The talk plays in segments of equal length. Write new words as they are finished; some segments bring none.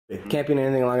Can't be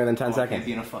anything longer than 10 seconds.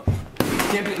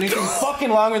 Can't be anything fucking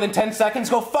longer than 10 seconds.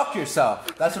 Go fuck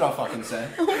yourself. That's what I'll fucking say.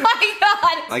 Oh my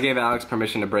god. I gave Alex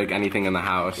permission to break anything in the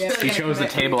house. Yeah, he chose the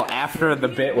table after the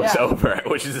bit was over,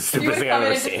 which is the stupidest thing I've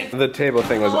ever seen. The table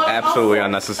thing was absolutely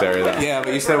unnecessary though. Yeah,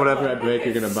 but you said whatever I break,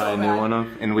 you're gonna buy a new one of,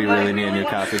 and we really need a new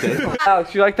coffee table.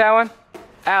 Alex, you like that one?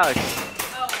 Alex.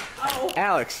 Oh.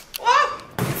 Alex. Oh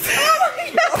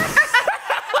my god.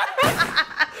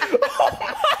 Oh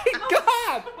my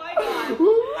god!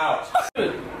 Ouch.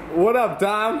 What up,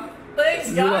 Dom?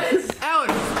 Thanks, guys.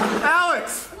 Alex!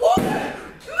 Alex! What? No!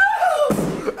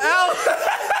 Alex!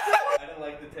 I didn't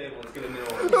like the table. Let's get a new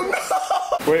one.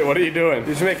 Wait, what are you doing?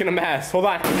 You're just making a mess. Hold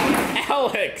on.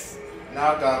 Alex!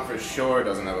 Now Dom for sure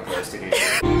doesn't have a place to eat.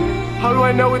 How do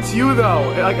I know it's you,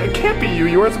 though? Like, it can't be you.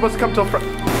 You weren't supposed to come till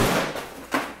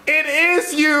It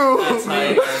is you! That's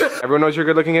nice. Everyone knows you're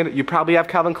good looking at it. You probably have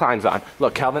Calvin Klein's on.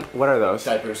 Look, Calvin, what are those?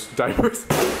 Diapers. Diapers?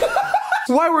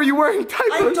 Why were you wearing diapers?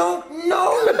 I don't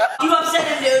know. You upset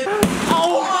him, dude.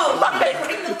 Oh my!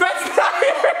 That's not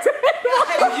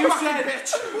You said,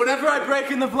 bitch, whatever I break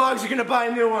in the vlogs, you're gonna buy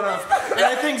a new one of. And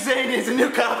I think Zane needs a new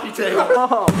coffee table.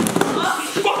 Oh.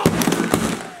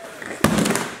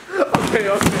 Okay.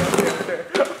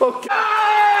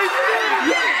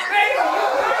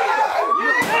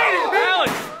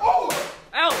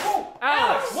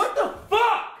 Alex! What the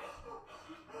fuck?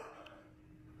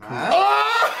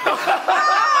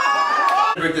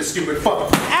 Break this stupid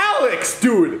fuck. Alex,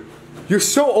 dude! You're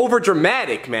so over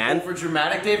dramatic, man. Over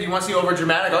dramatic, Dave? You want to see over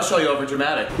dramatic? I'll show you over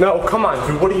dramatic. No, come on,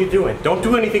 dude. What are you doing? Don't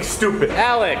do anything stupid.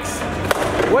 Alex!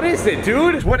 What is it,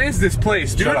 dude? What is this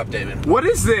place, dude? Shut up, David. What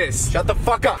is this? Shut the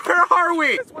fuck up. Where are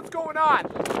we? What's going on?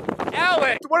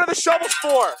 Alex! What are the shovels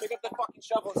for? Pick up the fucking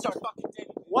shovel and start fucking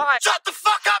digging. Why? Shut the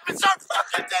fuck up and start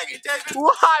fucking digging, David.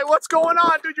 Why? What's going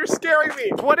on, dude? You're scaring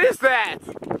me. What is that?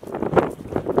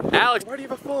 Alex, where do you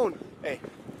have a phone? Hey,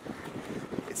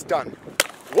 it's done.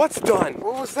 What's done?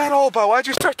 What was that all about? Why'd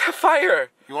you start that fire?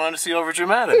 You wanted to see over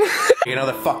dramatic. You know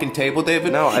the fucking table,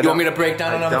 David? No, I don't. You want me to break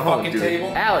down another fucking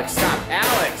table? Alex, stop.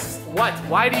 Alex, what?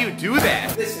 Why do you do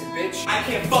that? Listen, bitch. I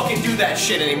can't fucking do that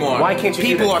shit anymore. Why can't you do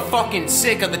People that? are fucking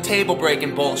sick of the table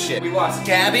breaking bullshit. We lost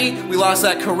Gabby. We lost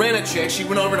that Corinna chick. She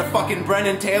went over to fucking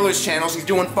Brendan Taylor's channel. She's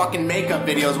doing fucking makeup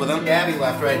videos with him. Gabby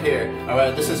left right here.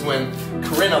 Alright, this is when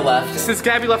Corinna left. Since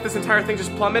Gabby left, this entire thing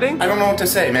just plummeting? I don't know what to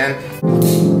say, man.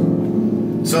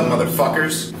 What's up,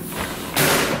 motherfuckers?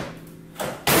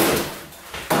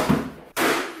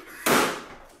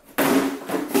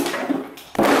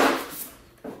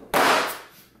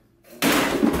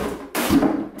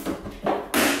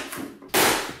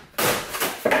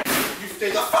 You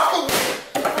stay the fuck away!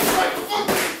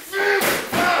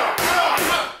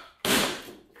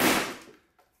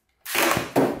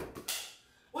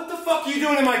 What the fuck are you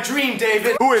doing in my dream,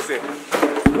 David? Who is it?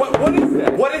 What is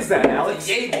that? What is that, Alex?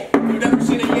 A Yable. You've never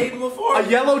seen a Yable before? A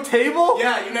yellow table?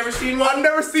 Yeah, you've never seen one? I've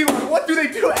never seen one. What do they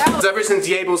do, Alex? Ever since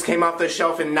Yables came off the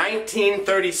shelf in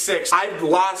 1936, I've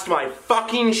lost my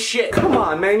fucking shit. Come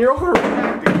on, man, you're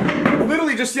overreacting.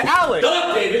 Literally just, Alex! Shut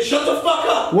up, David! Shut the fuck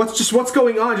up! What's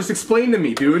going on? Just explain to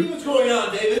me, dude. What's going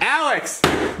on, David? Alex!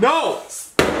 No!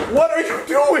 What are you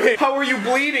doing? How are you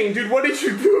bleeding, dude? What did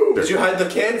you do? Did you hide the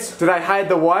kids? Did I hide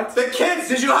the what? The kids!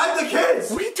 Did you hide the kids?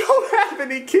 We don't have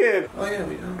any kid. Oh yeah,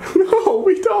 we don't. No,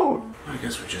 we don't. I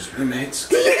guess we're just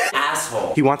roommates.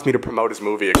 Asshole. He wants me to promote his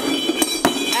movie.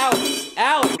 Alex!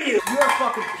 Alex! You're a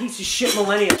fucking piece of shit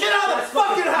millennial. Get out of the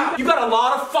fucking house! You got a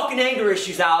lot of fucking anger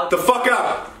issues, Alex. The fuck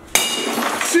up!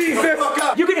 Jesus! The fuck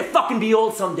up! You're gonna fucking be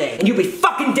old someday, and you'll be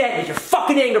fucking dead with your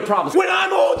fucking anger problems. When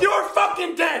I'm old, you're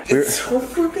fucking dead! It's so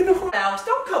fucking hard. Alex,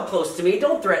 don't come close to me.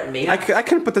 Don't threaten me. I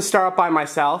couldn't put the star up by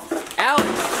myself. Alex!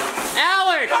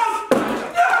 Alex!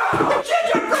 No!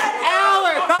 Gingerbread!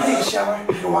 Alex! Take a shower,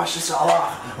 you can wash this all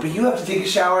off. But you have to take a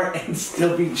shower and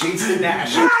still be Jason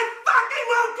Nash. I fucking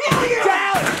will kill you!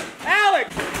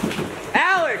 Alex!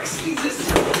 Alex! Jesus.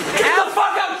 Get the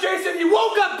fuck out, Jason! You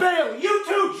woke up Bailey! You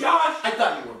too, Josh! I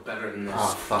thought you were better than this.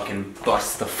 Oh, fucking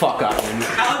bust the fuck out of me.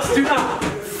 Alex, do not.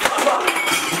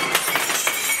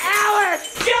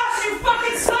 Alex! Josh, you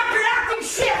fucking suck. You're acting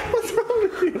shit. What's wrong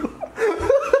with you?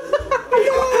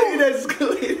 It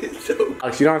escalated so.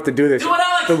 Alex, you don't have to do this. Do it,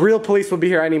 Alex! The real police will be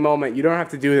here any moment. You don't have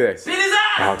to do this. Beat his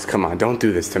ass! Alex, come on, don't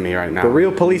do this to me right now. The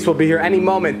real police will be here any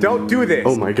moment. Don't do this.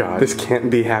 Oh my god. This can't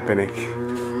be happening.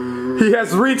 He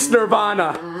has reached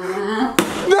Nirvana.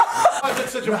 No!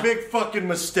 That's such a big fucking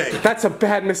mistake. That's a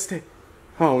bad mistake.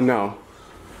 Oh no.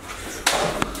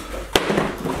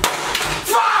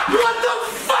 Fuck! What the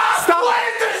fuck? Stop.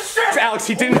 What is this shit? Alex,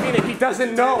 he didn't mean it. He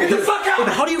doesn't know. Get the fuck out!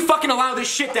 How do you fucking allow this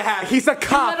shit to happen? He's a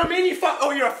cop. Let him in, you fuck.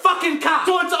 Oh, you're a fucking cop.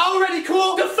 So it's all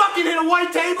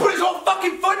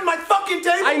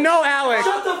no, Alex.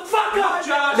 Shut the fuck up,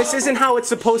 Josh. This isn't how it's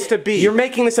supposed to be. You're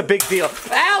making this a big deal.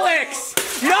 Alex!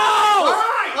 No!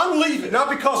 Alright, I'm leaving. Not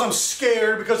because I'm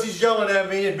scared, because he's yelling at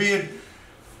me and being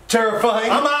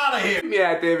terrifying. I'm out of here.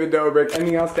 Yeah, David Dobrik.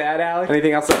 Anything else to add, Alex?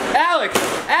 Anything else to Alex!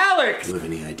 Alex! Do you have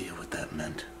any idea what that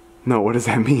meant? No, what does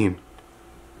that mean?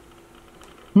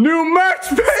 New merch,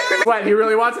 baby! What, he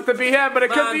really wants it to be him, but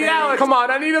it could be Alex. Come on,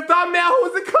 I need a thumbnail.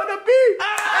 Who's it gonna be?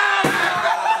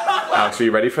 Alex, are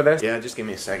you ready for this? Yeah, just give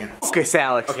me a second. Okay, say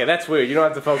Alex. Okay, that's weird. You don't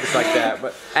have to focus like that,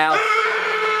 but Alex.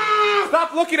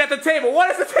 Stop looking at the table. What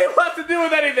does the table have to do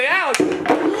with anything? Alex!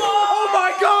 Oh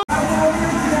my god!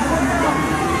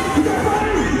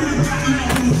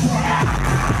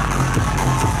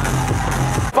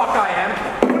 Fuck I am.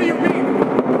 What do you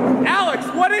mean? Alex,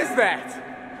 what is that?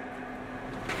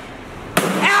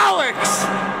 Alex!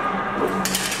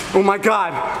 Oh my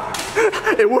god.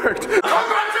 It worked.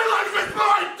 Congratulations,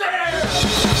 my dad!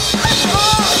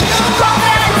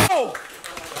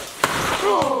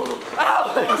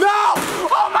 Alex! No!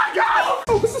 Oh my god!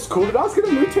 Oh, this is cool. Did I get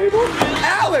a new table?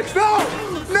 Alex, no!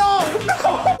 No!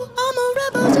 No! I'm a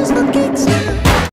rebel just for kicks.